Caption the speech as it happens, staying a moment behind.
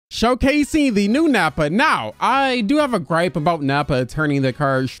showcasing the new NAPPA. Now, I do have a gripe about NAPPA turning the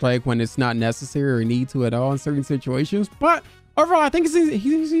card strike when it's not necessary or need to at all in certain situations, but overall, I think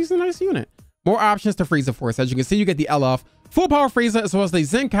he's a nice unit. More options to Frieza Force. As you can see, you get the LF Full Power Frieza, as well as the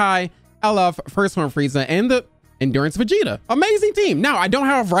Zenkai LF First Form Frieza and the Endurance Vegeta. Amazing team. Now, I don't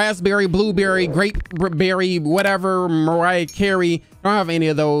have Raspberry, Blueberry, Grape Berry, whatever, Mariah Carey. I don't have any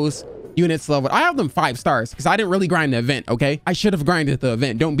of those units leveled. I have them 5 stars because I didn't really grind the event, okay? I should have grinded the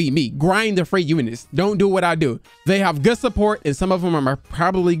event. Don't beat me. Grind the free units. Don't do what I do. They have good support and some of them are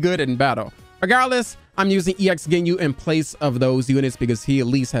probably good in battle. Regardless, I'm using EX Ginyu in place of those units because he at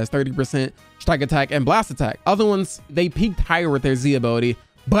least has 30% strike attack and blast attack. Other ones, they peaked higher with their Z ability,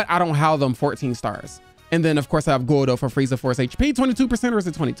 but I don't have them 14 stars. And then of course I have Gordo for Frieza Force HP, 22% or is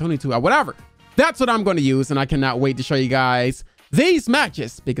it 20, 22, whatever. That's what I'm going to use, and I cannot wait to show you guys these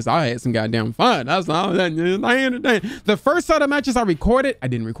matches because I had some goddamn fun. That's all. The first set of matches I recorded, I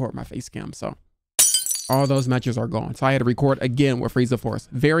didn't record my face cam, so all those matches are gone. So I had to record again with Frieza Force.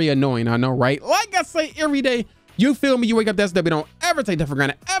 Very annoying, I know, right? Like I say every day, you feel me? You wake up, that's SW. Don't ever take that for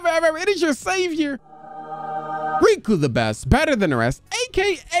granted. Ever. It is your savior. RikuTheBest, better than the rest,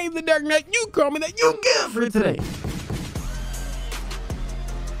 aka the Dark Knight. You call me that. You good for today.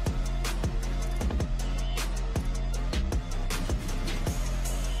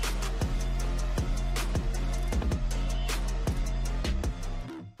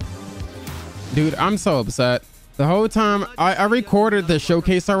 Dude, I'm so upset. The whole time I recorded the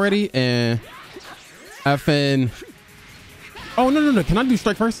showcase already and effing. Oh, no. Can I do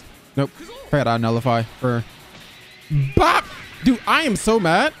strike first? Nope. Forgot I nullify for bop. Dude, I am so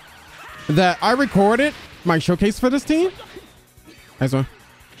mad that I recorded my showcase for this team. Nice one.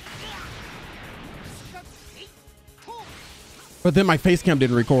 But then my face cam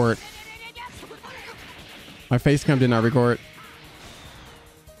didn't record. My face cam did not record.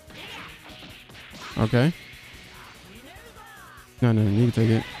 Okay. No, you can take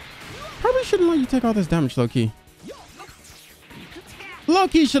it. Probably shouldn't let you take all this damage, low-key.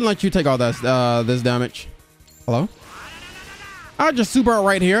 Low-key shouldn't let you take all this this damage. Hello? I'll just super art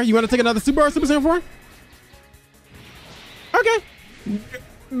right here. You want to take another super art Super Saiyan 4? Okay.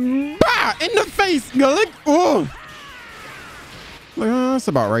 Bah! In the face! Oh! That's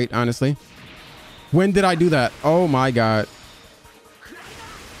about right, honestly. When did I do that? Oh my god.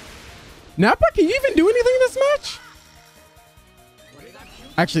 NAPPA, can you even do anything in this match?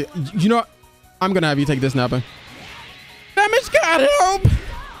 Actually, you know what? I'm gonna have you take this, NAPPA. Damage, God help!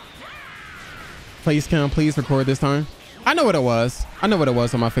 Face cam, please record this time. I know what it was. I know what it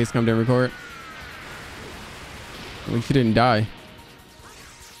was on my face cam didn't record. At least she didn't die.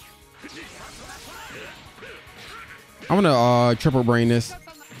 I wanna triple brain this.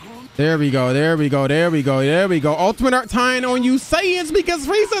 There we go. Ultimate art time on you Saiyans because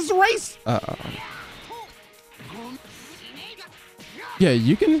Frieza's race. Yeah,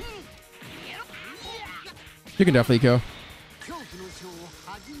 you can definitely kill.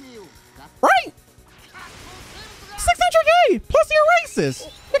 Right. 600K plus your races.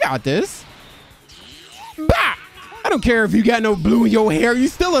 You got this. Bah! I don't care if you got no blue in your hair. You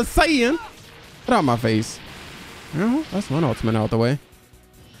still a Saiyan. Get out my face. Oh, that's one ultimate out the way.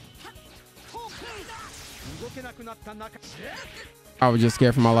 I was just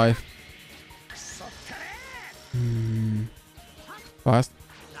scared for my life. Blast.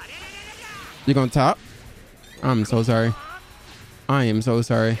 You gonna top? I'm so sorry. I am so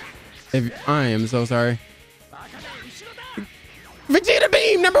sorry. I am so sorry. Vegeta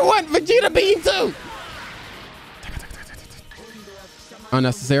Beam #1. Vegeta Beam 2.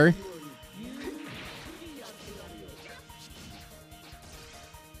 Unnecessary.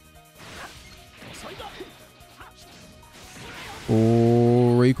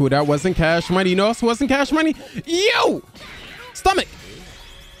 Oh, Riku, that wasn't cash money. You know what wasn't cash money? Yo! Stomach!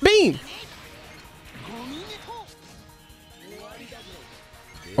 Beam!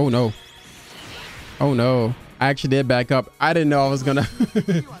 Oh no. Oh no. I actually did back up. I didn't know I was gonna. Nappa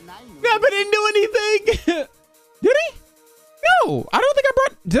didn't do anything. Did he? No, I don't think I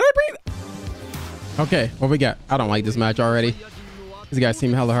brought. Did I bring? Okay, what we got? I don't like this match already. These guys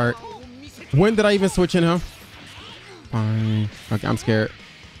seem hella hurt. When did I even switch in him? Fine. Okay, I'm scared.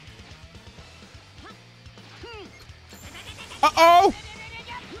 Uh-oh!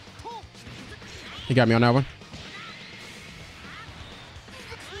 He got me on that one.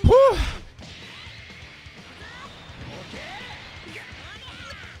 Whew.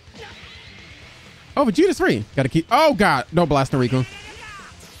 Oh, Vegeta's free. Gotta keep. Oh, God. No blast on Riku.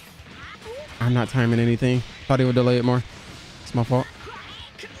 I'm not timing anything. Thought he would delay it more. It's my fault.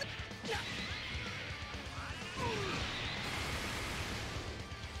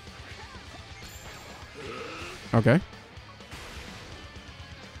 Okay.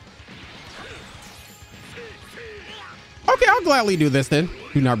 Okay, I'll gladly do this then.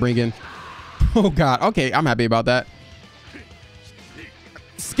 Do not bring in. Oh God. Okay, I'm happy about that.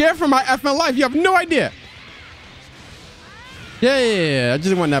 Scared for my effing life. You have no idea. Yeah. I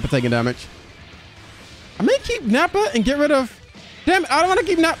just want Nappa taking damage. I may keep Nappa and get rid of. Damn it, I don't want to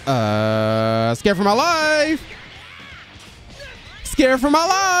keep Nappa. Scared for my life. Scared for my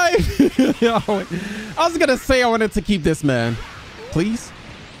life. I was gonna say I wanted to keep this man. Please.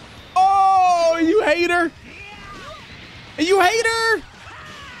 Oh, you hater. You hater.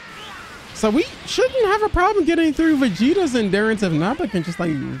 So we shouldn't have a problem getting through Vegeta's endurance if Nappa can just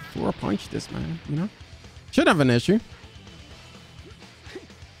like four punch this man, you know? Should have an issue.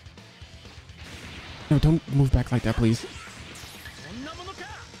 No, don't move back like that, please.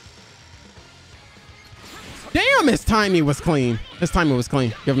 Damn, his timing was clean. His timing was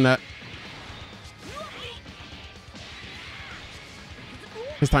clean. Give him that.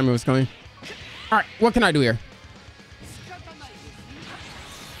 His timing was clean. All right, what can I do here?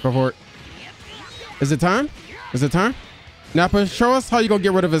 Go for it. Is it time? Is it time? Nappa, show us how you gonna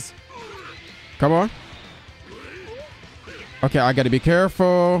get rid of his. Come on. Okay, I gotta be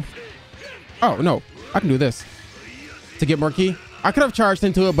careful. Oh, no. I can do this. To get more key. I could have charged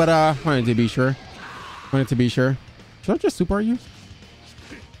into it, but wanted to be sure. Wanted to be sure. Should I just super you?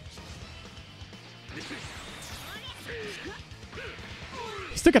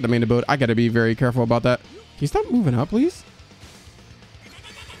 Stick at the main boat. I gotta be very careful about that. Can you stop moving up, please?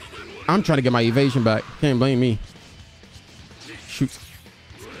 I'm trying to get my evasion back. Can't blame me. Shoot.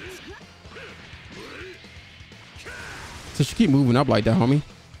 So she keep moving up like that, homie.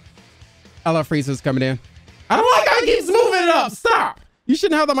 I love Frieza's coming in. I don't like how he keeps moving it up. Stop. You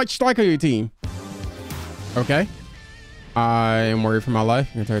shouldn't have that much strike on your team. Okay. I am worried for my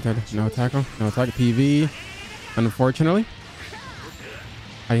life. No tackle. No tackle. PV. Unfortunately.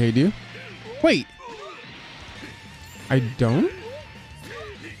 I hate you. Wait. I don't?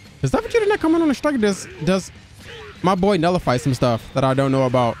 Is that what you're not coming on a strike? Does my boy nullify some stuff that I don't know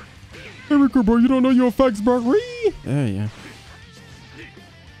about? Hey, Riku, bro, you don't know your effects, bro. Yeah.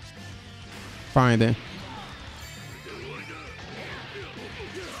 Fine then.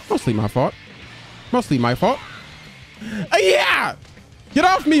 Mostly my fault. Mostly my fault. Yeah! Get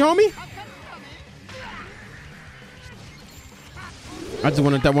off me, homie. I just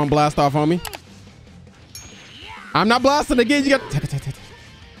wanted that one blast off, homie. I'm not blasting again. You got...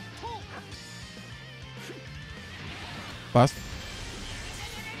 Blast.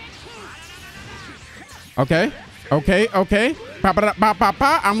 Okay.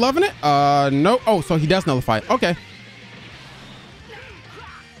 Pa. I'm loving it. No. Oh, so he does nullify it. Okay.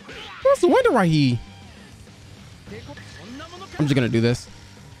 What's the wonder why he... I'm just gonna do this.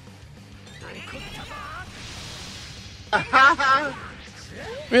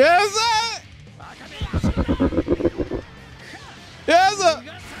 Yes, sir. Yes, sir.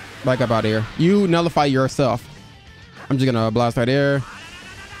 Back up out of here. You nullify yourself. I'm just gonna blast right there.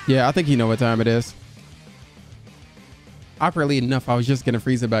 Yeah, I think you know what time it is. Awkwardly enough, I was just gonna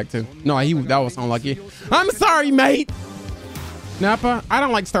freeze it back too. No, that was unlucky. I'm sorry, mate. Nappa, I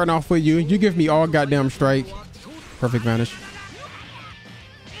don't like starting off with you. You give me all goddamn strike. Perfect vanish.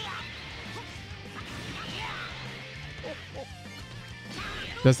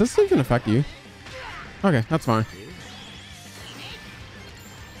 Does this even affect you? Okay, that's fine.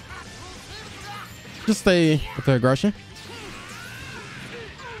 Just stay with the aggression.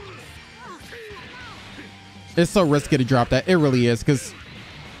 It's so risky to drop that. It really is, because,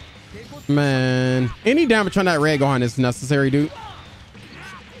 man, any damage on that red Gohan is necessary, dude.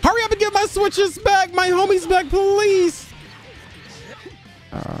 Hurry up and get my switches back, my homies back, please.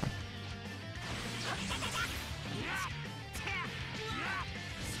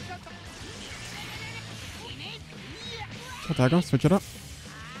 Attack him, switch it up.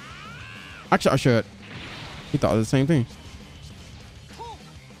 Actually, I should. He thought of the same thing.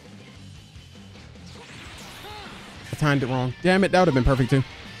 I timed it wrong. Damn it, that would have been perfect too.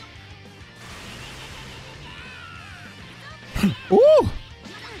 Ooh!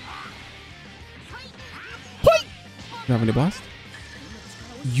 Wait! You have any blast?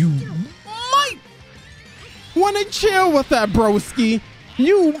 You might want to chill with that, broski.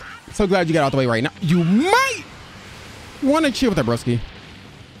 You... So glad you got out the way right now. You might want to chill with that, broski.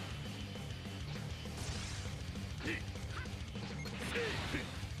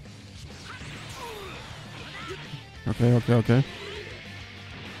 Okay.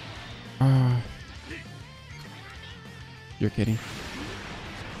 You're kidding.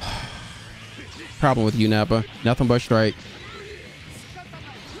 Problem with you, Nappa. Nothing but strike.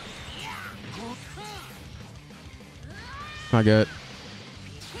 Not good.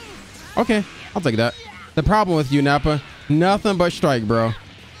 Okay, I'll take that. The problem with you, Nappa, nothing but strike, bro.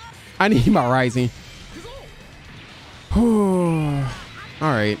 I need my rising. All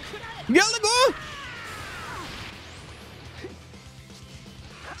right. Gotta go.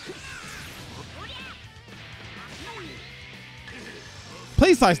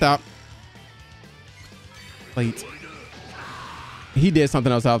 Please side stop. Late. He did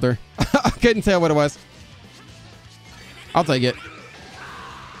something else out there. I couldn't tell what it was. I'll take it.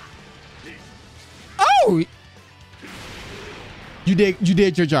 Oh! You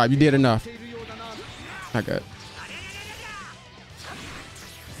did your job. You did enough. Not good.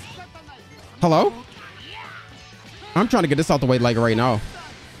 Hello? I'm trying to get this out the way like right now.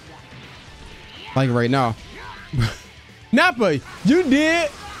 Like right now. Nappa, you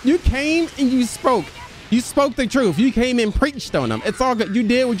came and you spoke. You spoke the truth. You came and preached on them. It's all good. You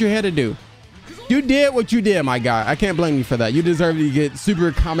did what you had to do. You did what you did, my guy. I can't blame you for that. You deserve to get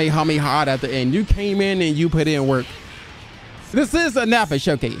super kamehameha at the end. You came in and you put in work. This is a Nappa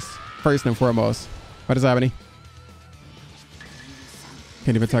showcase, first and foremost. What is happening?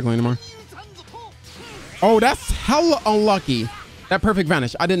 Can't even tackle anymore. Oh, that's hella unlucky. That perfect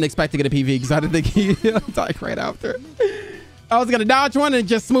vanish. I didn't expect to get a PV because I didn't think he'd attack right after. I was gonna dodge one and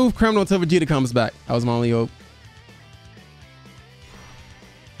just smooth criminal until Vegeta comes back. That was my only hope.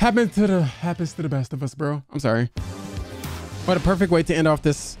 Happens to the best of us, bro. I'm sorry. What a perfect way to end off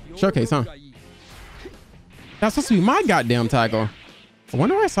this showcase, huh? That's supposed to be my goddamn tackle. I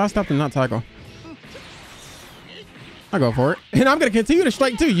wonder why I sidestepped and not tackle. I'll go for it. And I'm gonna continue to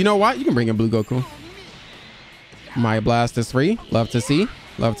strike too. You know what? You can bring in Blue Goku. My blast is free. Love to see.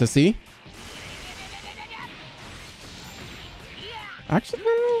 Love to see. Actually,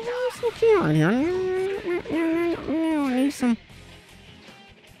 there's some key right here. Need some.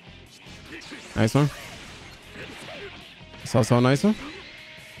 Nice one. It's also a nice one.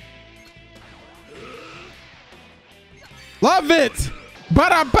 Love it!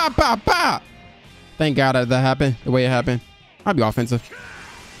 Ba-da-ba-ba-ba! Thank God that happened the way it happened. I'll be offensive.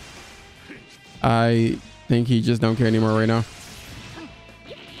 I think he just don't care anymore right now.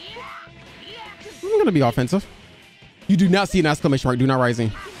 I'm gonna be offensive. You do not see an exclamation mark. Do not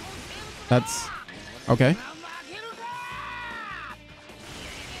rising. That's okay.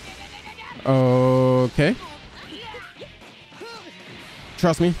 Okay.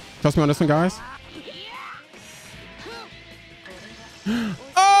 Trust me. Trust me on this one, guys.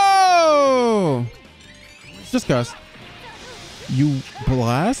 Oh! Just cuz. You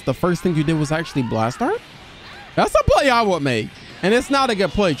blast? The first thing you did was actually blast art? That's a play I would make. And it's not a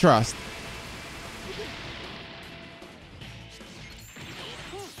good play, trust.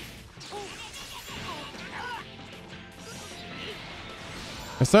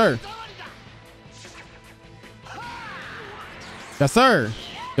 Yes, sir. Yes, sir.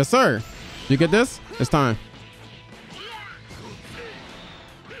 Yes, sir. You get this? It's time.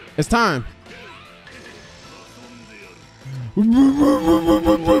 It's time. Let me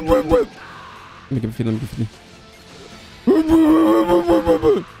give a feeling.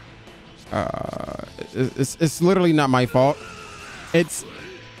 It's literally not my fault. It's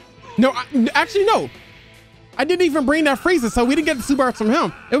no, actually no. I didn't even bring that Frieza, so we didn't get the super arts from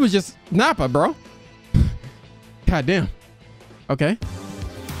him. It was just Nappa, bro. God damn. Okay.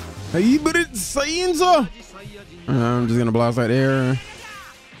 Hey, but it's SAIYANS. I'm just gonna blast right there.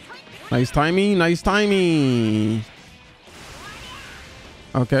 Nice timing. Nice timing.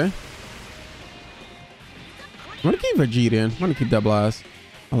 Okay. I'm gonna keep Vegeta in. I'm gonna keep that blast.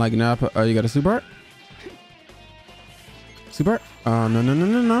 I like Nappa. Oh, you got a super art? Super art? Oh, no, no, no,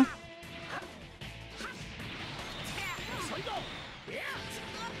 no, no.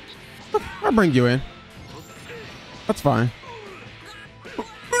 I'll bring you in. That's fine.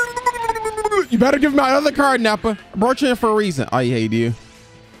 You better give me my other card, Nappa. I brought you in for a reason. I hate you.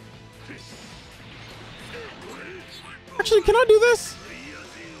 Actually, can I do this?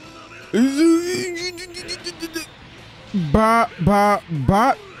 Ba.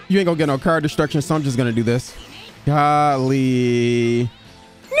 You ain't gonna get no card destruction, so I'm just gonna do this. Golly.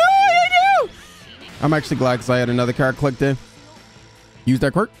 No, I do. I'm actually glad because I had another card clicked in. Use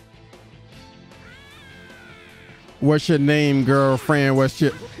that quirk. What's your name, girlfriend? What's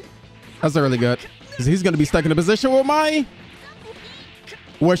your... That's really good. Because he's going to be stuck in a position with my...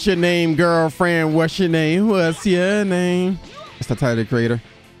 What's your name, girlfriend? What's your name? What's your name? That's the title creator.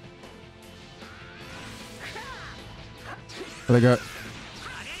 Really good.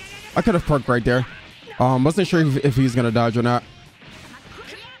 I could have perked right there. Wasn't sure if he's going to dodge or not.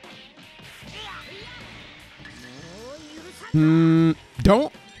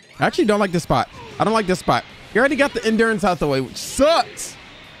 Actually don't like this spot. I don't like this spot. He already got the endurance out the way, which sucks.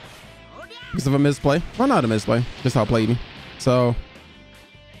 Because of a misplay. Well, not a misplay. Just outplayed me. So.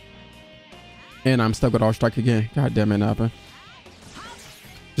 And I'm stuck with all strike again. God damn it, Nappa.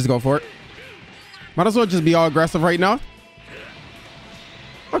 Just go for it. Might as well just be all aggressive right now.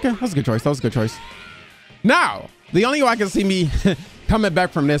 Okay, that's a good choice. That was a good choice. Now, the only way I can see me coming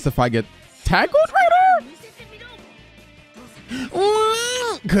back from this if I get tackled right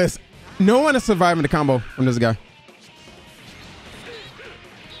here. Because no one is surviving the combo from this guy.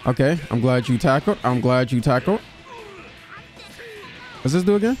 Okay, I'm glad you tackled. I'm glad you tackled. What's this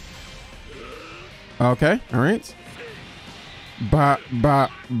do again? Okay, all right. Ba.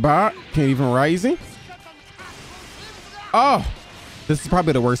 Can't even rising. Oh, this is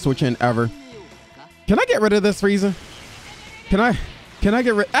probably the worst switch in ever. Can I get rid of this Frieza? Can I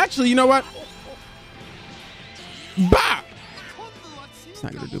get rid? Actually, you know what? Bah! It's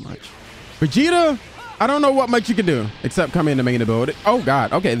not gonna do much. Vegeta, I don't know what much you can do except come in the main ability. Oh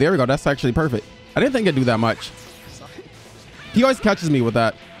God. Okay, there we go. That's actually perfect. I didn't think it'd do that much. He always catches me with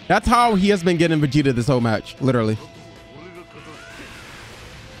that. That's how he has been getting Vegeta this whole match, literally.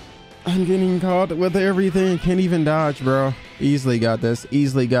 I'm getting caught with everything. Can't even dodge, bro. Easily got this.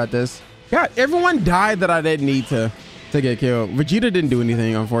 Easily got this. God, everyone died that I didn't need to get killed. Vegeta didn't do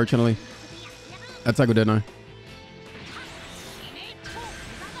anything, unfortunately. That's like, didn't I?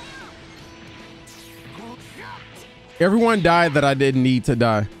 Everyone died that I didn't need to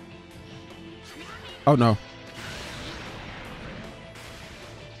die. Oh no.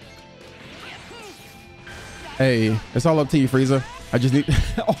 Hey, it's all up to you, Frieza. I just need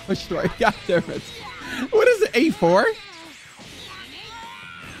oh strike. God damn it. What is it? A4?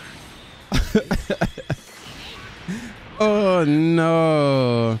 Oh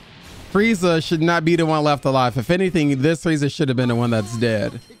no. Frieza should not be the one left alive. If anything, this Frieza should have been the one that's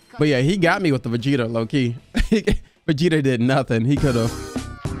dead. But yeah, he got me with the Vegeta, low key. Vegeta did nothing. He could have.